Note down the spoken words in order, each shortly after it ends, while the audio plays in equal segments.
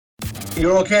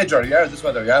You're okay, Jerry, yeah, this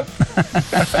weather, yeah.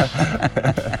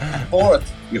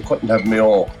 Fourth, you couldn't have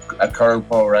Mayo at current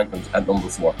power rankings at number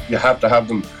 4. You have to have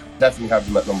them, definitely have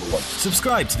them at number 1.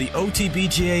 Subscribe to the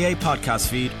OTBGAA podcast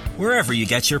feed wherever you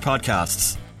get your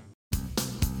podcasts.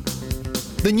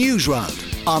 The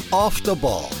Newsround on Off the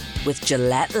Ball. With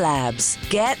Gillette Labs.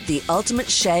 Get the ultimate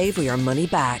shave or your money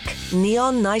back.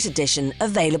 Neon Night Edition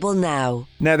available now.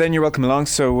 Now then, you're welcome along.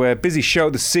 So, busy show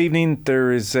this evening.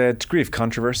 There is a degree of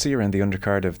controversy around the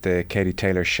undercard of the Katie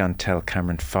Taylor-Chantel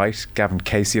Cameron fight. Gavin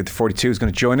Casey of the 42 is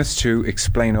going to join us to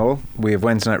explain all. We have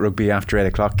Wednesday Night Rugby after 8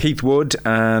 o'clock. Keith Wood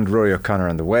and Rory O'Connor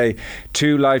on the way.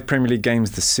 2 live Premier League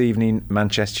games this evening.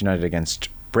 Manchester United against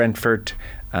Brentford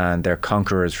and their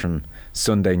conquerors from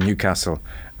Sunday, Newcastle,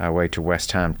 away to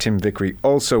West Ham. Tim Vickery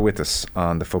also with us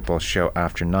on the football show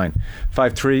after 9.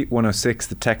 53106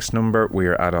 the text number. We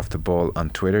are at Off the Ball on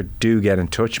Twitter. Do get in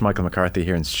touch. Michael McCarthy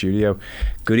here in studio.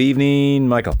 Good evening,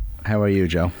 Michael. How are you,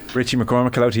 Joe? Richie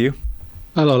McCormack, hello to you.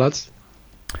 Hello, lads.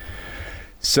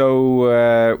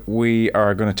 So we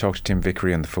are going to talk to Tim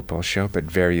Vickery on the football show about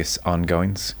various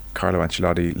ongoings. Carlo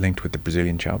Ancelotti linked with the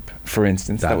Brazilian job, for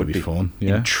instance. That would be fun.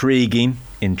 Yeah. Intriguing.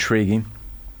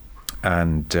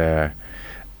 And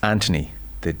Anthony,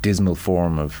 the dismal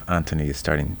form of Anthony, is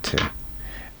starting to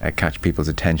catch people's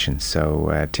attention.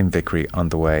 So Tim Vickery on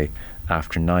the way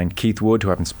after 9. Keith Wood, who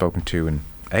I haven't spoken to in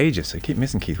ages. I keep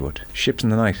missing Keith Wood. Ships in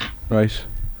the night. Right.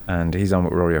 And he's on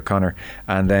with Rory O'Connor.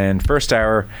 And then first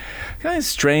hour, kind of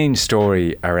strange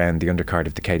story around the undercard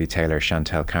of the Katie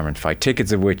Taylor-Chantel Cameron fight.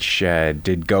 Tickets of which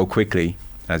did go quickly,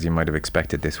 as you might have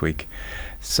expected this week.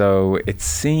 So it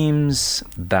seems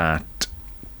that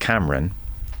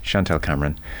Chantel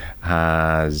Cameron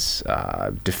has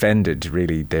defended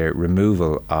really the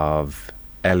removal of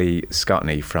Ellie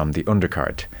Scotney from the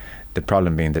undercard. The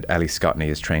problem being that Ellie Scotney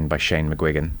is trained by Shane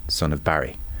McGuigan, son of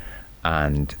Barry,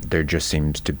 and there just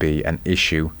seems to be an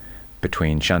issue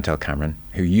between Chantel Cameron,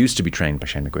 who used to be trained by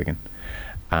Shane McGuigan,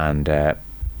 and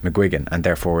McGuigan, and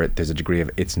therefore there's a degree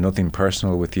of it's nothing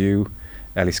personal with you,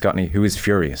 Ellie Scotney, who is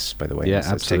furious, by the way. Yeah,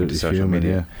 absolutely social fuming,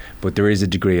 media. Yeah. But there is a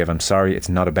degree of I'm sorry, it's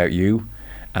not about you,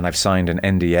 and I've signed an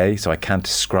NDA, so I can't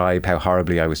describe how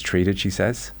horribly I was treated, she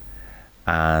says.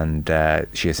 And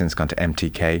she has since gone to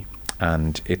MTK,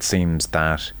 and it seems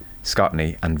that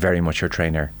Scotney and very much her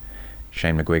trainer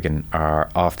Shane McGuigan are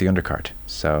off the undercard.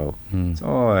 So it's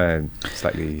all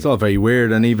slightly... It's all very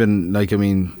weird, and even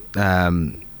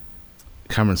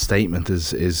Cameron's statement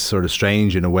is sort of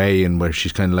strange in a way, in where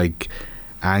she's kind of like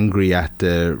angry at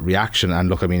the reaction. And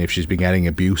look, I mean, if she's been getting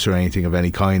abuse or anything of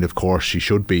any kind, of course she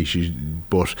should be.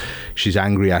 But she's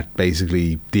angry at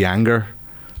basically the anger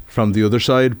from the other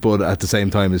side, but at the same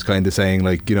time is kind of saying,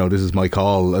 like, you know, this is my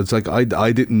call. It's like I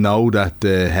didn't know that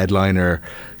the headliner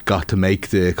got to make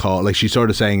the call. Like, she's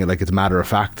sort of saying it like it's a matter of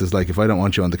fact. It's like, if I don't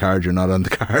want you on the card, you're not on the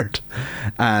card.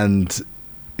 And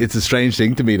it's a strange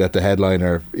thing to me that the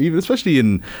headliner, even especially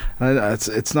in,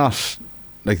 it's not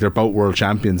like they're both world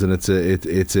champions and it's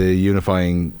a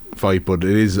unifying fight, but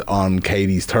it is on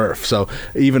Katie's turf. So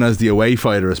even as the away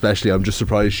fighter, especially, I'm just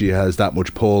surprised she has that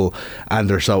much pull, and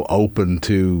they're so open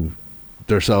to,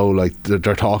 they're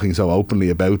talking so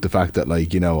openly about the fact that,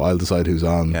 like, you know, I'll decide who's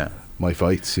on my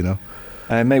fights, you know.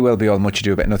 It may well be all much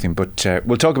ado about nothing, but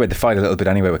we'll talk about the fight a little bit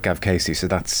anyway with Gav Casey, so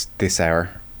that's this hour.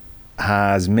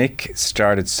 Has Mick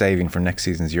started saving for next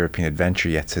season's European adventure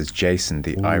yet, says Jason,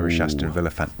 the Irish Aston Villa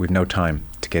fan. We've no time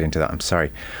to get into that, I'm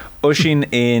sorry. Ushing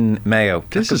in Mayo.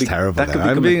 This is terrible.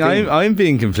 I'm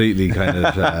being completely kind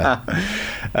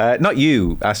of not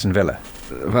you, Aston Villa.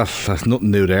 Well, there's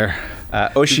nothing new there.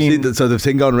 Ushing. So the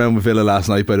thing going around with Villa last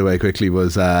night, by the way, quickly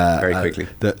was very quickly.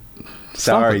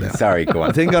 Sorry, go on.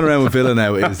 The thing going around with Villa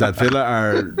now is that Villa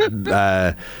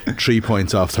are 3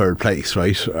 points off third place,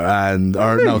 right?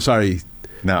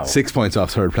 6 points off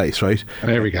third place, right?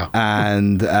 There we go.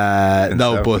 And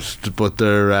but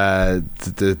they're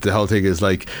the whole thing is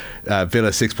like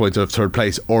Villa 6 points off third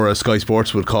place, or as Sky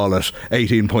Sports would call it,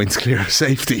 18 points clear of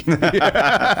safety.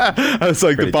 It's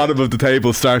like the bottom of the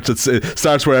table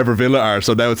starts wherever Villa are,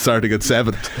 so now it's starting at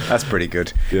 7th. That's pretty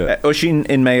good. Yeah. Usheen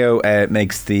in Mayo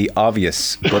makes the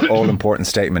obvious but all important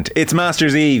statement: it's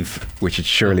Masters Eve, which it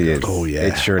surely is. Oh yeah,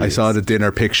 it surely is. Saw the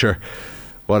dinner picture.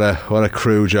 What a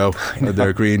crew, Joe, with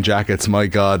their green jackets. My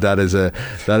God, that is a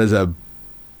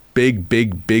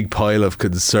big pile of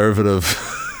conservative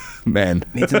men.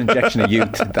 Needs an injection of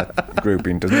youth, that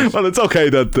grouping, doesn't it? Well, it's okay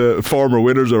that the former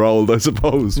winners are old, I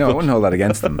suppose. No, I wouldn't hold that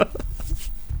against them.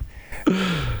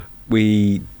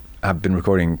 We have been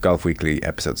recording Golf Weekly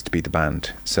episodes to beat the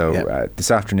band. So this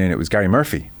afternoon it was Gary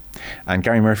Murphy. And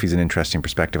Gary Murphy's an interesting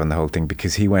perspective on the whole thing,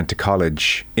 because he went to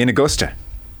college in Augusta.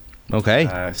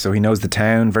 Okay. So he knows the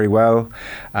town very well.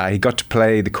 He got to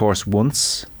play the course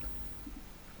once,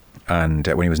 and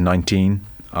when he was 19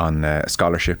 on a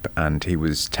scholarship, and he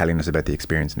was telling us about the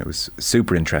experience, and it was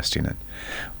super interesting. And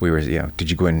we were, did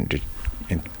you go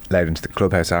allowed into the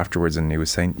clubhouse afterwards? And he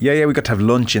was saying, yeah, we got to have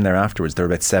lunch in there afterwards. There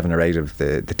were about 7 or 8 of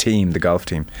the team, the golf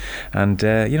team, and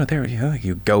there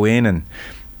you go in, and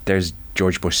there's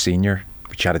George Bush Senior.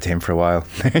 We chatted to him for a while.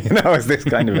 It's this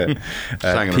kind of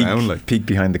a peek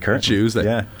behind the curtain. Tuesday.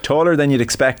 Yeah, taller than you'd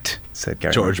expect, said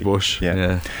Gary. George Bush.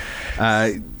 Yeah.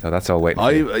 So that's all waiting.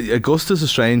 Augusta's a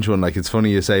strange one. Like, it's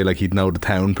funny you say, like, he'd know the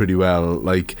town pretty well.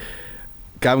 Like,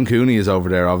 Gavin Cooney is over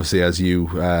there, obviously, as you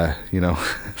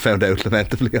found out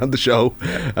lamentably on the show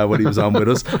when he was on with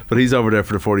us. But he's over there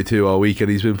for the 42 all week, and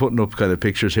he's been putting up kind of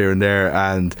pictures here and there.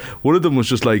 And one of them was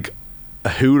just like a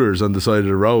Hooters on the side of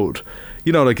the road.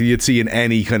 Like you'd see in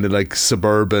any kind of like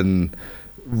suburban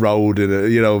road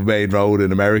in main road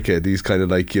in America. These kind of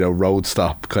like road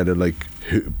stop kind of like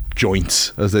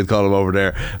joints, as they'd call them over there.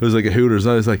 It was like a Hooters,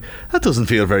 and I was like, that doesn't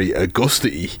feel very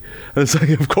Augusta-y. And it's like,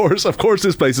 of course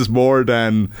this place is more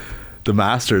than the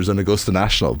Masters and Augusta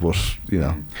National, but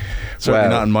certainly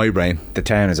not in my brain. The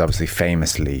town is obviously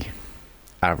famously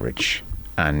average,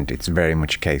 and it's very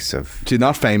much a case of... See,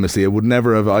 not famously,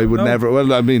 never,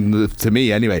 well, I mean, to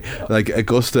me anyway, like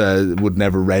Augusta would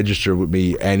never register with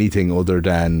me anything other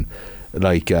than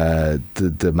like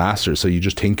the Masters. So you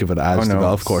just think of it as the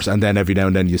golf course, and then every now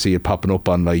and then you see it popping up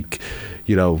on like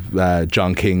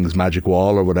John King's Magic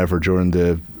Wall or whatever during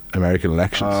the American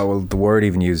elections. Well, the word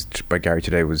even used by Gary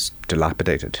today was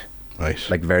dilapidated, right?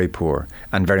 Like very poor,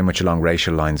 and very much along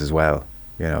racial lines as well.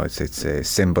 It's a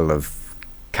symbol of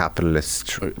capitalist,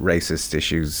 racist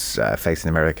issues facing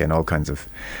America in all kinds of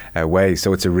ways.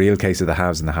 So it's a real case of the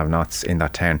haves and the have-nots in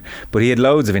that town. But he had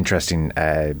loads of interesting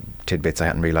tidbits I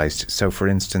hadn't realised. So, for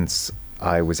instance,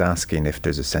 I was asking if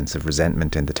there's a sense of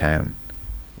resentment in the town.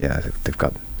 They've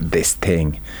got this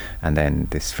thing and then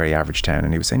this very average town.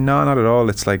 And he was saying, no, not at all.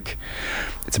 It's like,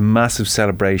 it's a massive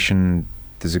celebration.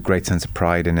 There's a great sense of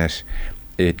pride in it.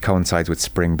 It coincides with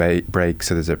spring break,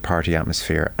 so there's a party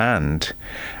atmosphere. And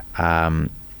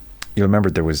you'll remember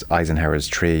there was Eisenhower's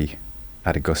tree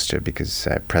at Augusta because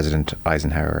President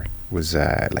Eisenhower was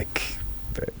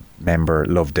member,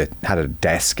 loved it, had a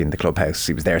desk in the clubhouse,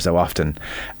 he was there so often.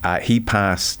 He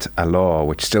passed a law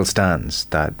which still stands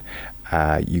that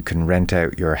you can rent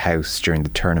out your house during the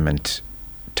tournament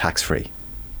tax free.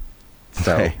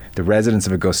 So the residents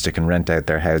of Augusta can rent out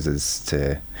their houses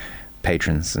to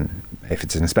patrons, and if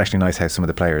it's an especially nice house, some of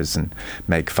the players, and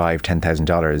make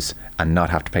 $5,000-$10,000 and not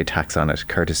have to pay tax on it,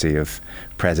 courtesy of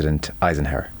President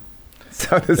Eisenhower.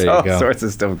 So there's all sorts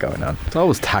of stuff going on. It's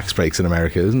always tax breaks in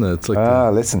America, isn't it? It's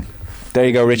like listen, there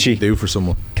you go, Richie. Do for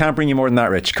someone. Can't bring you more than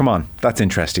that, Rich. Come on, that's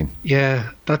interesting.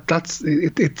 Yeah, that's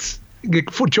it. It's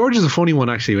George is a funny one,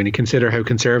 actually, when you consider how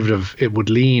conservative it would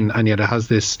lean, and yet it has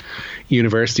this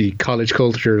university college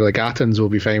culture. Like Athens will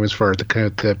be famous for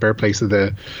the birthplace of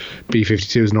the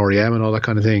B-52s and REM and all that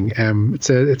kind of thing.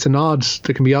 It's an odd,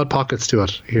 there can be odd pockets to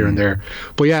it here and there.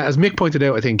 But yeah, as Mick pointed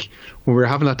out, I think when we were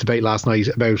having that debate last night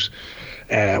about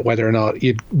whether or not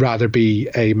you'd rather be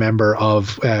a member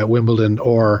of Wimbledon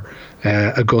or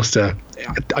Augusta,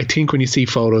 I think when you see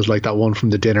photos like that one from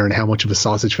the dinner and how much of a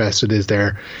sausage fest it is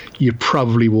there, you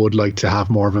probably would like to have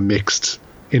more of a mixed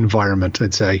environment,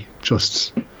 I'd say,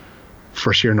 just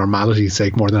for sheer normality's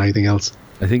sake more than anything else.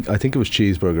 I think it was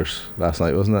cheeseburgers last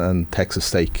night, wasn't it? And Texas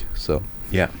steak. So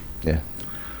yeah. Not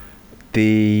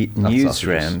The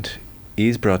Newsround sausages.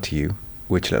 is brought to you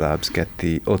with Gillette Labs. Get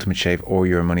the ultimate shave or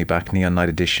your money back. Neon Night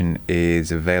Edition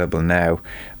is available now.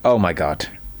 Oh my God.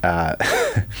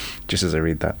 Just as I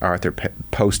read that, Arthur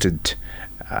posted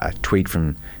a tweet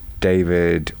from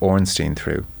David Ornstein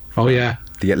through. Oh yeah,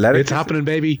 the Athletic. It's happening,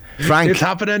 baby. Frank, it's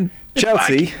happening.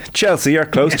 Chelsea are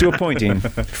close to appointing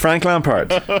Frank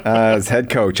Lampard as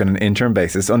head coach on an interim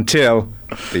basis until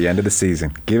the end of the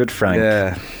season. Give it Frank.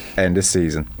 Yeah. End of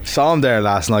season. Saw him there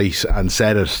last night and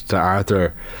said it to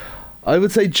Arthur. I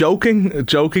would say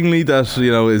jokingly that,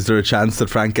 is there a chance that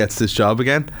Frank gets this job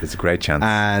again? There's a great chance.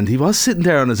 And he was sitting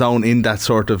there on his own in that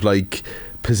sort of like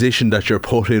position that you're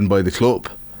put in by the club.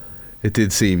 It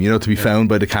did seem, to be found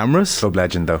by the cameras. Club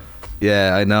legend though.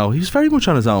 Yeah, I know. He was very much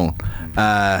on his own.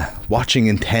 Watching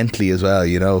intently as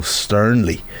well,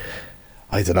 sternly.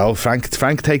 I don't know.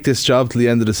 Frank take this job till the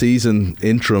end of the season,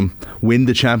 interim, win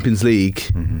the Champions League,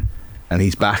 and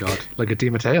he's back. God, like a Di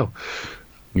Matteo.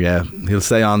 Yeah, he'll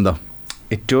stay on though.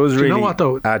 It does really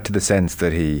add to the sense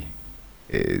that he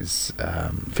is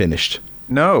finished.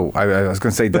 No, I was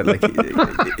going to say that like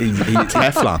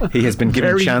Teflon. He has been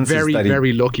given chances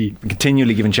very lucky.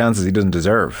 Continually given chances he doesn't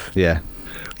deserve. Yeah.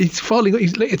 He's falling.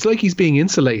 It's like he's being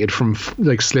insulated from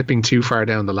like slipping too far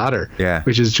down the ladder. Yeah,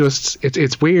 which is just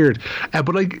it's weird.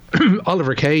 But like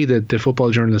Oliver Kay, the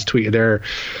football journalist, tweeted there,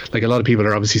 like a lot of people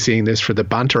are obviously seeing this for the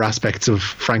banter aspects of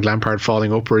Frank Lampard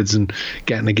falling upwards and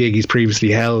getting a gig he's previously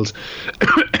held.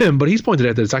 But he's pointed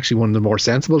out that it's actually one of the more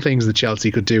sensible things that Chelsea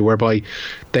could do, whereby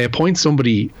they appoint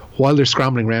somebody while they're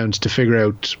scrambling around to figure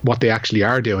out what they actually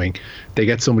are doing. They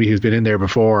get somebody who's been in there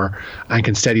before and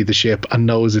can steady the ship and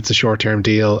knows it's a short-term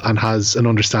deal and has an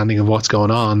understanding of what's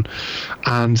going on,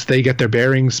 and they get their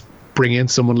bearings, bring in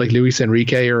someone like Luis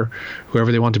Enrique or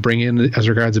whoever they want to bring in as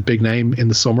regards a big name in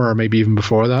the summer or maybe even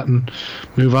before that, and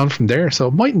move on from there. So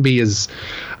it mightn't be as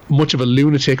much of a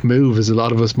lunatic move as a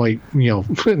lot of us might,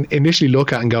 initially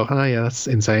look at and go, yeah, that's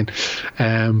insane.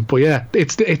 But yeah,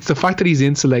 it's the fact that he's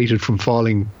insulated from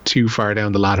falling too far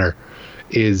down the ladder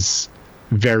is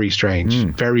very strange.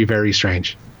 Very, very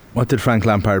strange. What did Frank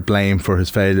Lampard blame for his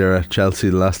failure at Chelsea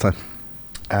the last time?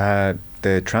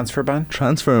 The transfer ban?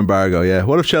 Transfer embargo, yeah.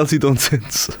 What have Chelsea done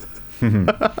since?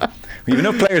 You've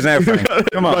enough players now, Frank.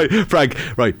 Come on. Right, Frank,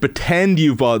 right. Pretend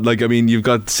you've bought, you've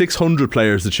got 600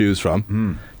 players to choose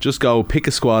from. Just go pick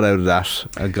a squad out of that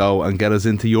and go and get us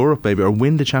into Europe, baby, or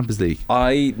win the Champions League.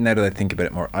 Now that I think about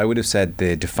it more, I would have said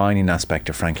the defining aspect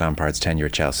of Frank Lampard's tenure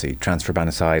at Chelsea, transfer ban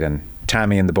aside, and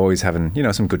Tammy and the boys having,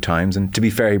 some good times, and to be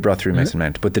fair, he brought through Mason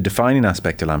Mount. But the defining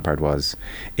aspect of Lampard was,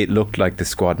 it looked like the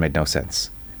squad made no sense.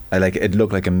 It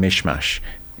looked like a mishmash.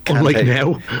 Unlike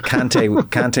now.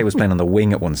 Kante was playing on the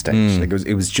wing at one stage.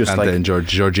 It was just and like then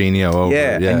Jorginho over.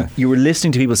 Yeah, and you were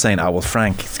listening to people saying, "Oh well,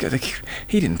 Frank,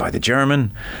 he didn't buy the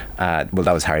German." Well,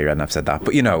 that was Harry Redknapp said that.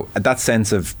 But that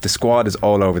sense of the squad is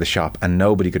all over the shop, and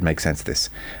nobody could make sense of this.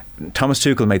 Thomas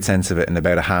Tuchel made sense of it in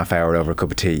about a half hour over a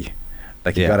cup of tea.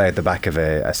 He got out the back of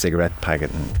a cigarette packet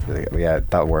and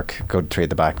that'll work. Go 3 at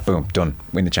the back, boom, done.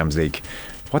 Win the Champions League.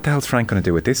 What the hell's Frank going to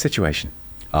do with this situation?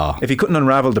 If he couldn't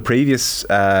unravel the previous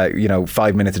 5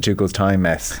 minutes of Tuchel's time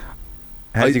mess,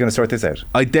 how's he going to sort this out?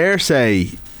 I dare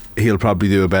say he'll probably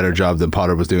do a better job than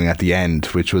Potter was doing at the end,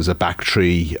 which was a back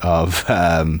three of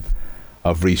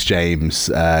Reece James,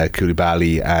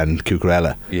 Koulibaly and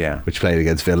Cucurella, which played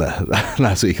against Villa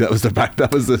last week. That was their back.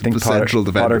 That was the central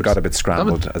defender. Potter got a bit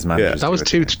scrambled as manager. That was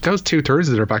 2/3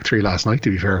 of their back three last night.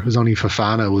 To be fair, it was only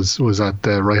Fofana was at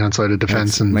the right hand side of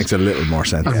defence, and makes a little more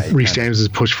sense. Reece James is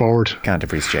pushed forward. Can't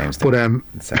have Reece James, but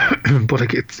it's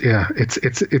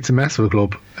a mess of a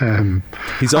club.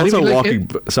 He's also walking.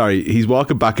 He's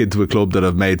walking back into a club that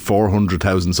have made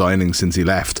 400,000 signings since he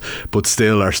left, but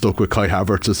still are stuck with Kai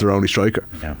Havertz as their only striker.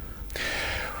 Yeah.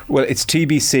 Well, it's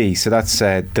TBC, so that's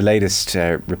the latest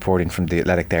reporting from The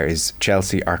Athletic there is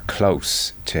Chelsea are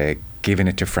close to giving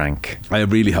it to Frank. I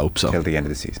really hope so. Till the end of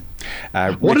the season.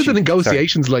 What are the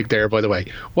negotiations like there, by the way?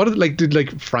 What are,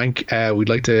 did Frank, we'd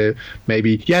like to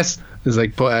maybe, yes, is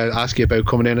ask you about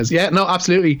coming in as,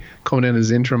 absolutely, coming in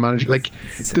as interim manager.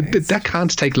 That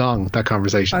can't take long, that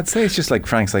conversation. I'd say it's just like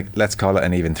Frank's let's call it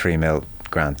an even 3 mil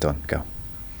grand, done, go.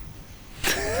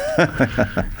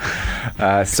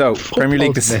 So Premier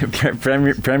League.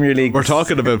 We're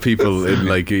talking about people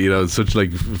in such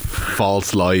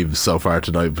false lives so far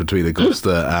tonight between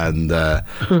Augusta and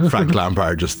Frank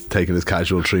Lampard just taking his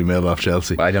casual 3 mil off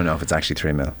Chelsea. Well, I don't know if it's actually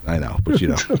 3 mil. I know, but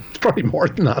it's probably more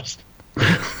than that.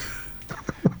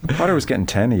 Potter was getting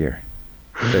 10 a year.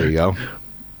 There you go.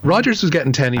 Rodgers was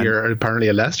getting 10 a year apparently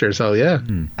at Leicester, so yeah.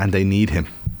 And they need him.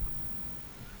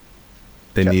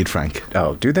 They need Frank.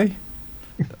 Oh, do they?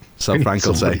 So Frank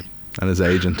will say, and his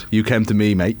agent. You came to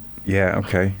me, mate. Yeah,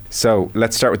 okay. So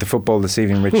let's start with the football this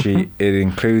evening, Richie. It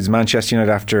includes Manchester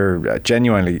United after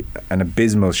genuinely an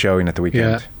abysmal showing at the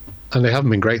weekend. Yeah. And they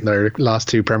haven't been great in their last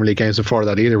 2 Premier League games before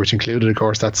that either, which included, of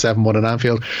course, that 7-1 in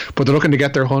Anfield. But they're looking to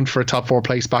get their hunt for a top 4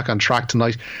 place back on track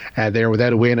tonight. They're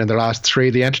without a win in their last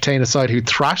 3. They entertain a side who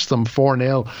thrashed them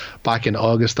 4-0 back in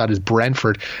August. That is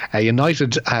Brentford.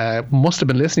 United must have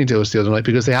been listening to us the other night,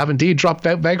 because they have indeed dropped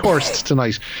out Weghorst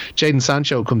tonight. Jadon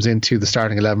Sancho comes into the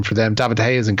starting 11 for them. David De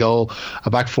Gea is in goal. A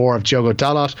back 4 of Diogo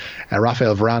Dalot,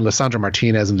 Rafael Varane, Lisandro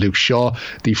Martinez and Luke Shaw.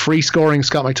 The free scoring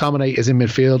Scott McTominay is in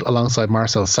midfield alongside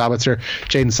Marcel Sabitzer.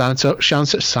 Sabitzer,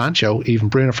 Jadon Sancho, even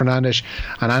Bruno Fernandes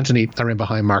and Anthony are in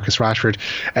behind Marcus Rashford.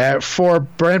 For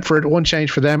Brentford, one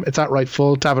change for them. It's at right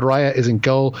full. David Raya is in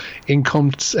goal. In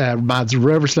comes Mads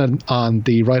Roversland on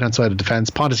the right hand side of defence.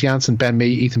 Pontus Janssen, Ben Mee,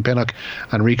 Ethan Pinnock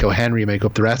and Rico Henry make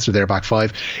up the rest of their back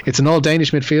five. It's an all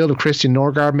Danish midfield of Christian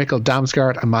Norgard, Mikkel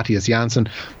Damsgaard and Matthias Janssen,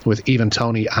 with Ivan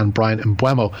Toney and Brian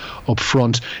Mbeumo up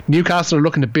front. Newcastle are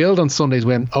looking to build on Sunday's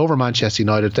win over Manchester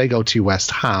United. They go to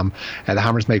West Ham. The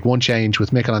Hammers make one change,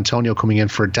 with Mikel Antonio coming in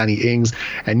for Danny Ings,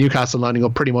 and Newcastle lining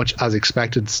up pretty much as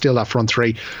expected. Still that front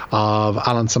three of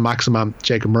Alan Saint-Maximin,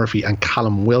 Jacob Murphy and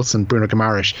Callum Wilson. Bruno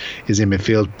Guimaraes is in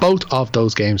midfield. Both of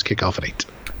those games kick off at 8.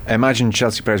 Imagine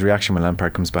Chelsea players' reaction when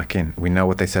Lampard comes back in. We know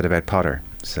what they said about Potter,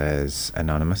 says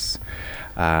Anonymous.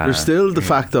 There's still the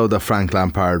fact, though, that Frank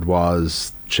Lampard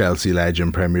was Chelsea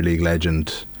legend, Premier League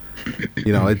legend.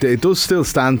 You know, it does still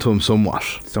stand to him somewhat.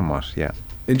 Somewhat, yeah.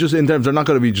 In terms, they're not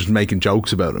going to be just making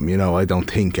jokes about him, you know, I don't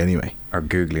think, anyway. Or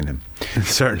Googling him.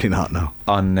 Certainly not, no.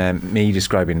 On me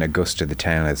describing Augusta, the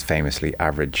town, as famously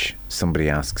average, somebody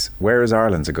asks, where is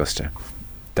Ireland's Augusta?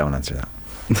 Don't answer that.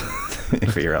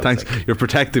 Thanks, you're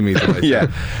protecting me. Yeah.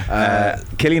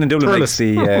 Killian and Dublin makes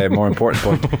the more important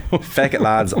point. Feck it,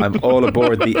 lads, I'm all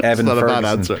aboard the Evan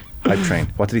Ferguson hype train.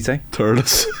 What did he say?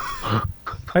 Thurles.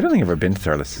 I don't think I've ever been to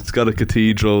Thurles. It's got a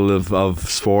cathedral of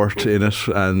sport in it,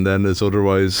 and then it's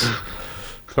otherwise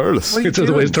Thurles. It's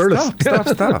otherwise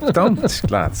Thurles. Stop.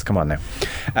 Don't, lads, come on now.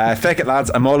 Feck it,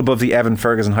 lads, I'm all above the Evan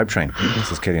Ferguson hype train.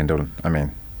 This is Killian Dublin. I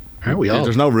mean, aren't we all?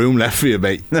 There's no room left for you,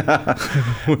 mate.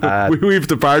 We've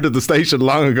departed the station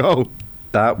long ago.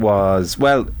 That was,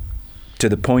 well, to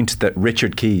the point that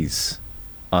Richard Keys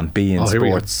on beIN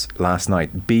Sports last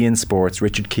night, beIN Sports,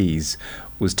 Richard Keys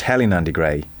was telling Andy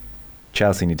Gray,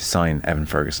 Chelsea need to sign Evan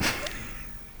Ferguson.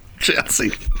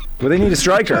 Chelsea? Well, they need a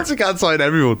striker. Chelsea can't sign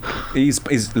everyone.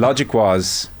 His logic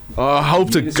was, I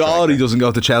hope to God he doesn't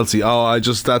go to Chelsea.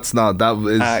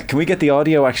 Can we get the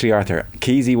audio actually, Arthur?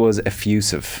 Keysy was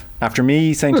effusive. After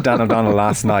me saying to Dan O'Donnell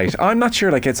last night, I'm not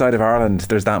sure, like, outside of Ireland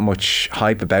there's that much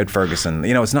hype about Ferguson.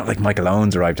 You know, it's not like Michael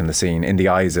Owens arrived in the scene in the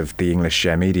eyes of the English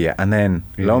media. And then,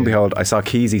 lo and behold, I saw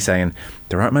Keysy saying,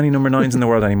 there aren't many number 9s in the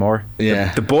world anymore.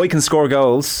 Yeah. The boy can score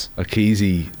goals.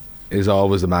 Keysy is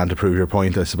always the man to prove your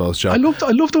point, I suppose, John. I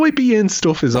love the way beIN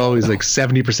stuff is always like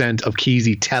 70% of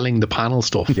Keysy telling the panel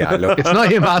stuff. Yeah, it's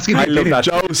not him asking. I love that.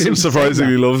 Joe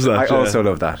surprisingly loves that. I also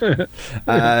love that.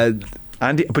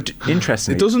 But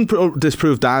interestingly, it doesn't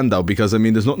disprove Dan, though, because I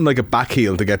mean, there's nothing like a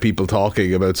backheel to get people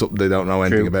talking about something they don't know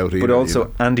anything about either. But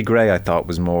also, Andy Gray, I thought,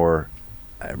 was more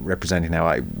representing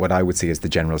now what I would see as the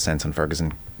general sense on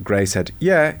Ferguson. Gray said,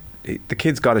 "Yeah, the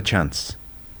kid's got a chance."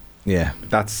 Yeah,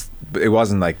 it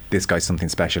wasn't like this guy's something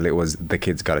special. It was the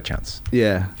kid's got a chance.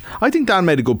 Yeah, I think Dan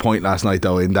made a good point last night,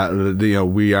 though, in that, you know,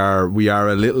 we are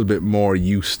a little bit more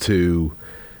used to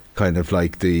kind of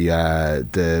like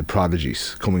the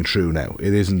prodigies coming through now.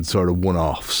 It isn't sort of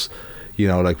one-offs, you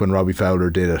know, like when Robbie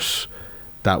Fowler did it,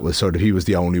 that was sort of, he was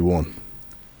the only one,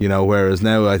 you know, whereas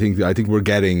now I think we're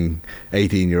getting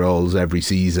 18-year-olds every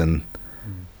season.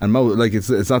 And like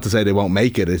it's not to say they won't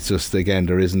make it, it's just, again,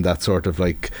 there isn't that sort of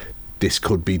like, this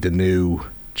could be the new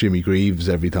Jimmy Greaves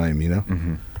every time, you know.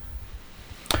 Mm-hmm.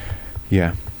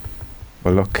 Yeah.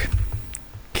 Well, look,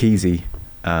 Keysy.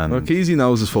 Keysy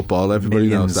knows his football. Everybody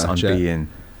knows that. beIN.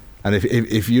 And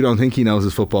if you don't think he knows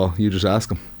his football, you just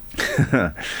ask him. He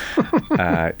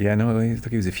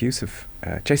was effusive.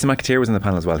 Jason McAteer was on the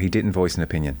panel as well. He didn't voice an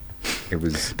opinion. It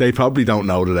was. They probably don't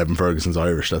know that Evan Ferguson's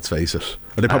Irish, let's face it.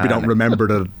 Or they probably don't remember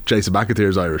that Jason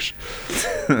McAteer's Irish.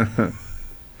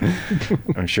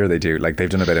 I'm sure they do. Like, they've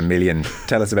done about 1 million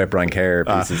Tell Us About Brian Kerr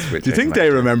pieces. Do you think they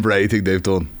remember anything they've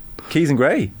done? Keys and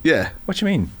Gray? Yeah. What do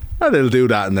you mean? They'll do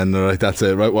that and then they're like, that's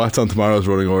it, right? What's on tomorrow's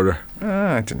running order?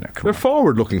 I don't know. They're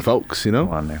forward-looking folks, you know.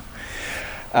 Come on now.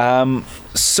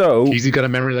 So Keysy got a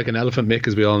memory like an elephant, Mick,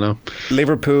 as we all know.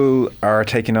 Liverpool are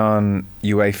taking on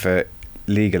UEFA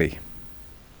legally.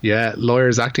 Yeah,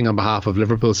 lawyers acting on behalf of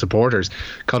Liverpool supporters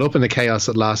caught up in the chaos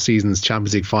at last season's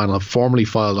Champions League final have formally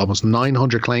filed almost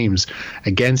 900 claims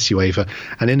against UEFA.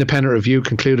 An independent review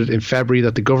concluded in February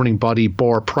that the governing body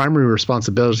bore primary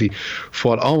responsibility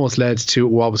for what almost led to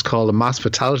what was called a mass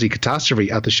fatality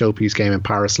catastrophe at the Showpiece game in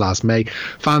Paris last May.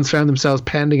 Fans found themselves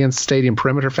penned against stadium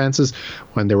perimeter fences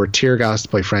when they were tear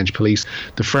gassed by French police.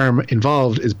 The firm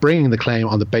involved is bringing the claim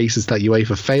on the basis that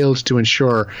UEFA failed to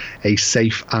ensure a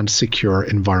safe and secure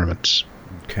environment.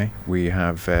 Okay, we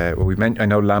have. I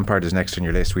know Lampard is next on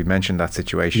your list. We mentioned that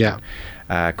situation. Yeah.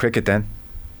 Cricket then.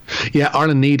 Yeah,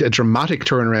 Ireland need a dramatic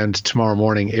turnaround tomorrow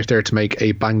morning if they're to make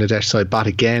a Bangladesh side bat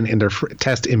again in their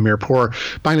test in Mirpur.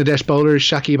 Bangladesh bowlers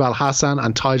Shakib Al Hassan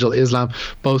and Taijul Islam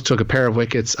both took a pair of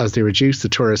wickets as they reduced the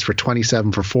tourists for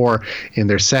 27 for 4 in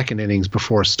their second innings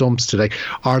before stumps today.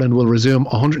 Ireland will resume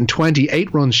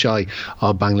 128 runs shy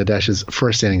of Bangladesh's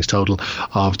first innings total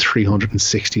of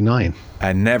 369.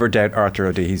 And never doubt Arthur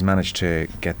O'D. He's managed to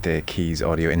get the Keys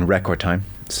audio in record time.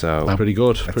 So pretty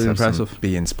good, pretty impressive.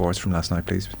 Be in sports from last night,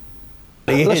 please.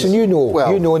 Listen, you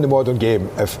know in the modern game,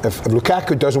 if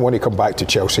Lukaku doesn't want to come back to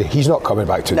Chelsea, he's not coming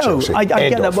back to Chelsea. I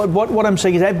get that, but what I'm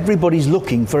saying is everybody's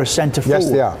looking for a centre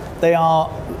forward. Yes, they are.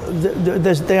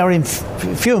 They are in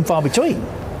few and far between.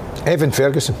 Evan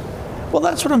Ferguson. Well,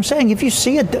 that's what I'm saying. If you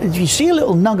see a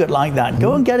little nugget like that,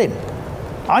 go and get him.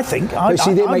 I think.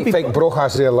 They might think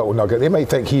Broja's their little nugget. They might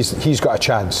think he's got a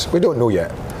chance. We don't know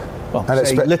yet. Well,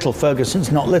 little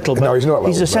Ferguson's not little, but no, he's not little,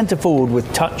 he's a centre forward with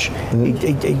touch.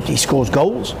 He scores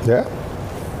goals. Yeah.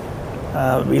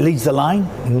 He leads the line.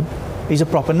 He's a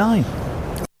proper 9.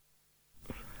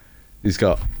 He's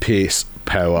got pace,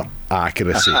 power,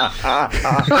 accuracy.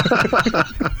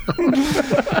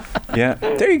 Yeah,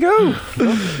 there you go.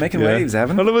 Making waves,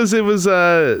 Evan. Well, was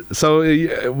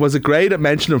it Gray that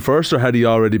mentioned him first, or had he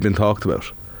already been talked about?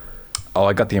 Oh,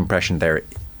 I got the impression there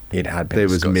it had been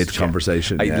discussed. It was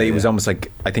mid-conversation. It was almost like,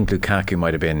 I think Lukaku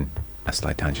might have been a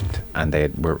slight tangent, and they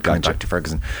were going back to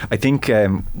Ferguson. I think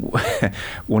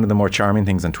one of the more charming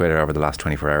things on Twitter over the last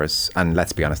 24 hours, and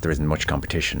let's be honest, there isn't much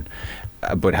competition,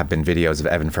 but have been videos of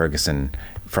Evan Ferguson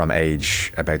from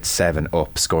age about 7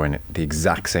 up scoring the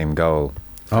exact same goal.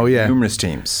 Oh yeah, numerous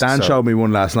teams. Dan showed me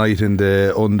one last night in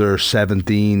the under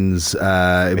 17s.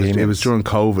 It was during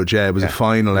COVID. Yeah, it was a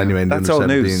final anyway. In the under 17s.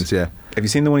 News. Yeah. Have you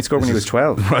seen the one he scored when he was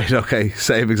 12? Right. Okay.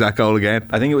 Same exact goal again.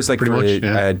 I think it was like pretty much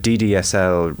a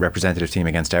DDSL representative team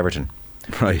against Everton.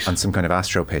 Right. On some kind of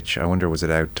Astro pitch. I wonder was it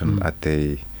out at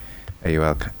the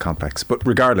AUL complex. But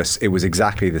regardless, it was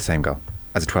exactly the same goal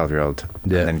as a 12-year-old.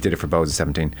 Yeah. And then he did it for Bowes at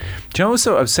 17. Do you know?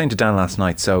 So I was saying to Dan last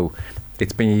night. So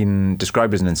it's been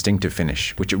described as an instinctive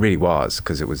finish, which it really was,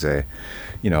 because it was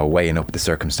weighing up the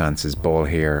circumstances. Ball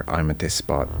here, I'm at this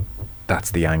spot.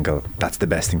 That's the angle. That's the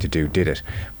best thing to do. Did it?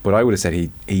 But I would have said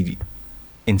he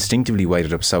instinctively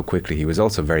weighted up so quickly. He was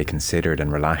also very considered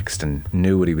and relaxed and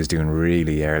knew what he was doing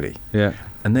really early. Yeah.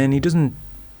 And then he doesn't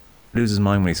lose his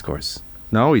mind when he scores.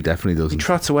 No, he definitely doesn't. He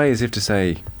trots away as if to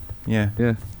say, yeah.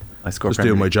 I score. Just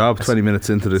doing my job. 20 minutes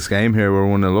into this game here, we're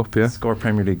 1-0 up. Yeah. Score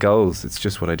Premier League goals. It's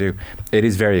just what I do. It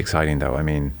is very exciting, though. I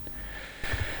mean,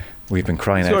 we've been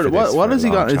crying out for this. What has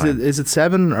he got? Is it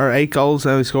 7 or 8 goals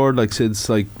now he scored since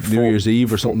New Year's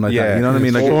Eve or something like that? You know what I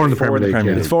mean? 4 in the Premier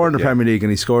League. It's 4 in the Premier League,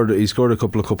 and he scored a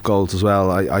couple of cup goals as well.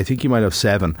 I think he might have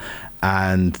 7,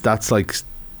 and that's like,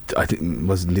 I think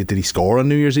did he score on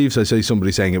New Year's Eve? So I see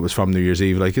somebody saying it was from New Year's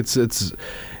Eve. Like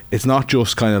it's not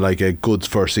just kind of like a good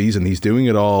first season. He's doing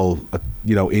it all,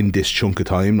 in this chunk of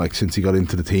time. Like since he got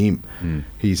into the team,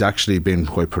 he's actually been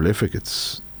quite prolific.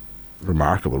 It's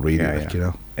remarkable, really.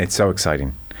 It's so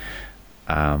exciting.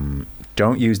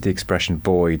 Don't use the expression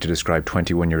boy to describe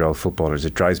 21-year-old footballers.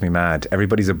 It drives me mad.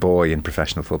 Everybody's a boy in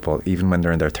professional football, even when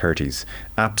they're in their 30s.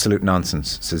 Absolute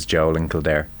nonsense, says Joe in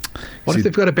Kildare. What if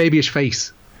they've got a babyish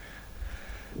face?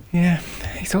 Yeah,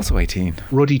 he's also 18.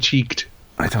 Ruddy cheeked.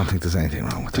 I don't think there's anything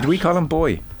wrong with that. Did we call him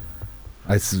boy?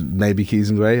 It's maybe Keys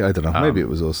and Gray. I don't know. Maybe it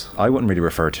was us. I wouldn't really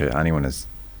refer to anyone as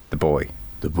the boy.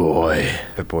 The boy.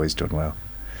 The boy's done well.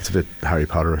 It's a bit Harry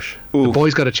Potterish. The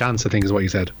boy's got a chance, I think, is what you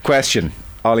said. Question.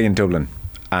 Ollie in Dublin.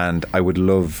 And I would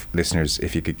love, listeners,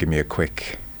 if you could give me a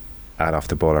quick add off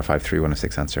the ball or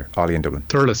 53106 answer. Ollie in Dublin.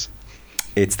 Thurles.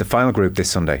 It's the final group this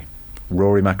Sunday.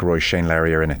 Rory McIlroy, Shane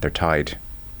Lowry are in it. They're tied.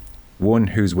 1,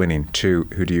 who's winning? 2,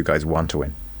 who do you guys want to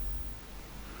win?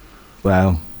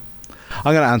 Well,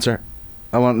 I'm going to answer.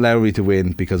 I want Lowry to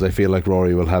win because I feel like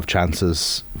Rory will have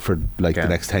chances for the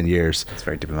next 10 years. It's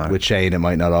very diplomatic. With Shane, it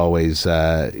might not always,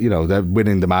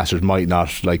 winning the Masters might not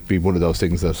be one of those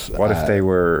things that. What if they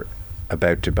were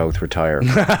about to both retire?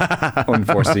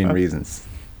 Unforeseen reasons.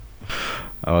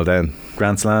 Oh, then.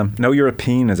 Grand Slam. No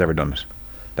European has ever done it,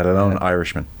 let alone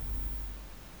Irishman.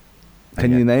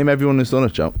 Can you name everyone who's done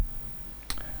it, Joe?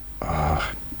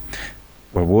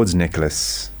 Well, Woods,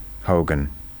 Nicholas,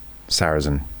 Hogan,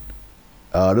 Saracen.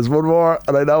 There's one more,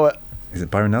 and I know it. Is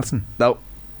it Byron Nelson? No.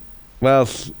 Well,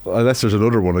 unless there's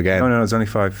another one again. No, there's only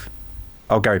 5.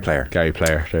 Oh, Gary Player. Gary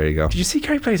Player, there you go. Did you see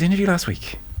Gary Player's interview last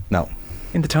week? No.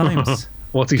 In the Times.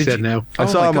 What's he said now? I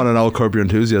saw him on an old Curb Your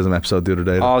Enthusiasm episode the other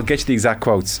day. I'll get you the exact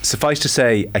quotes. Suffice to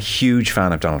say, a huge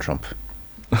fan of Donald Trump.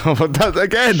 But that,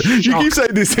 again, you keep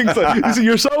saying these things like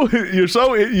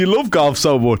you love golf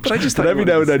so much. But I just every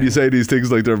now and then you say these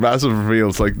things like they're massive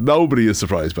reveals. Like nobody is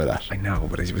surprised by that. I know,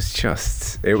 but it was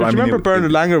just. Remember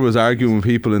Bernard Langer was arguing with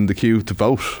people in the queue to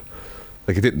vote.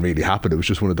 Like it didn't really happen. It was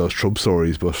just one of those Trump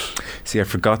stories. But see, I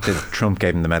forgot that Trump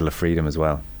gave him the Medal of Freedom as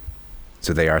well.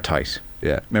 So they are tight.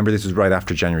 Yeah. Remember, this was right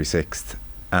after January 6th.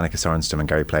 Annika Sorenstam and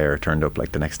Gary Player turned up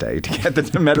like the next day to get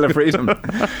the Medal of Freedom.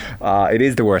 It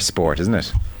is the worst sport, isn't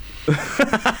it?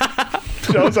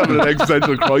 Joe's having an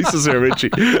existential crisis here, Richie.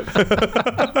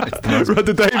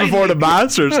 The day before the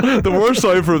Masters, the worst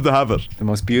time for him to have it. The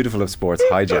most beautiful of sports,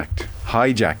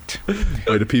 hijacked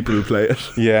by the people who play it.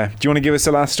 Yeah. Do you want to give us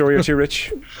a last story or two,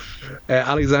 Rich?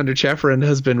 Alexander Čeferin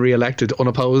has been re-elected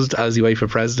unopposed as UEFA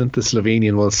president. The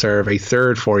Slovenian will serve a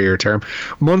third 4-year term.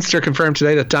 Munster confirmed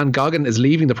today that Dan Goggin is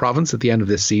leaving the province at the end of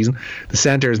this season. The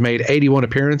centre has made 81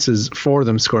 appearances for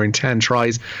them, scoring 10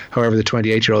 tries. However, the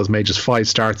 28-year-old has made just 5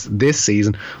 starts this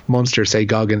season. Munster say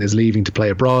Goggin is leaving to play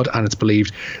abroad, and it's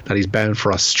believed that he's bound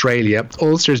for Australia.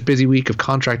 Ulster's busy week of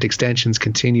contract extensions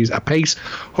continues apace.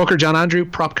 Hooker John Andrew,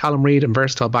 prop Callum Reid and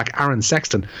versatile back Aaron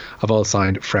Sexton have all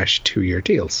signed fresh 2-year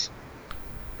deals.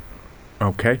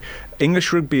 Okay.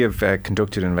 English Rugby have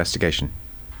conducted an investigation.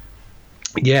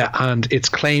 Yeah, and it's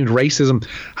claimed racism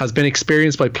has been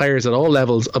experienced by players at all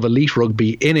levels of elite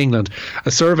rugby in England. A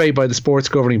survey by the sports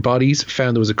governing bodies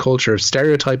found there was a culture of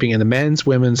stereotyping in the men's,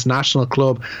 women's, national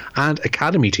club and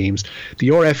academy teams. The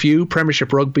RFU,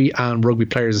 Premiership Rugby and Rugby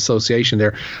Players Association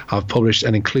there have published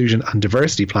an inclusion and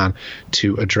diversity plan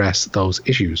to address those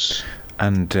issues.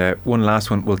 And one last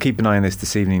one. We'll keep an eye on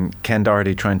this evening. Ken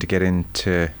Doherty trying to get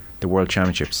into the World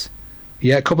Championships.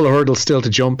 Yeah, a couple of hurdles still to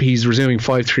jump. He's resuming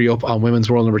 5-3 up on women's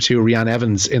world number 2, Rhiannon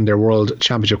Evans, in their World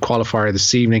Championship qualifier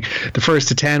this evening. The first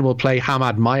to 10 will play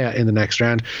Hamad Maya in the next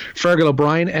round. Fergal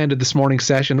O'Brien ended this morning's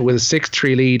session with a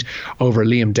 6-3 lead over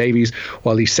Liam Davies,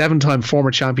 while the 7-time former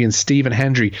champion Stephen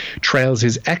Hendry trails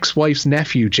his ex-wife's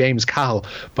nephew James Cahill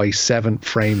by 7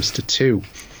 frames to 2.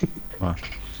 Wow.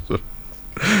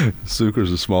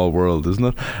 Snooker's a small world, isn't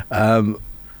it?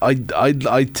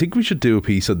 I think we should do a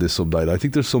piece on this some night. I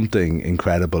think there's something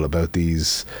incredible about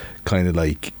these kind of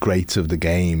like greats of the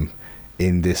game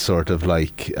in this sort of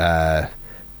like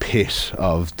pit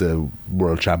of the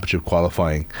World Championship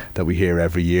qualifying that we hear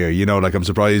every year. You know, like I'm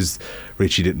surprised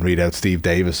Richie didn't read out Steve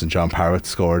Davis and John Parrott's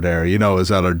score there, you know,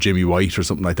 as well, or Jimmy White or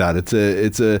something like that.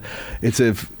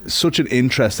 It's such an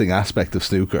interesting aspect of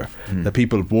snooker that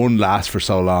people, one, last for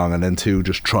so long, and then two,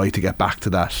 just try to get back to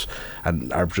that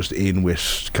and are just in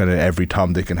with kind of every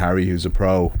Tom, Dick and Harry who's a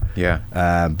pro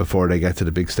before they get to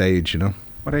the big stage, you know.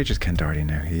 What age is Ken Doherty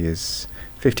now? He is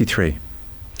 53.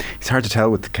 It's hard to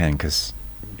tell with Ken because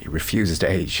he refuses to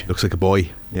age. Looks like a boy.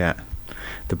 Yeah.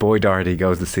 The boy Doherty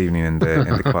goes this evening in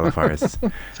the qualifiers.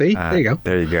 See, there you go.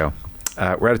 There you go.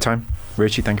 We're out of time.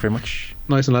 Richie, thank you very much.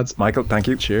 Nice one, lads. Michael, thank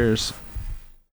you. Cheers.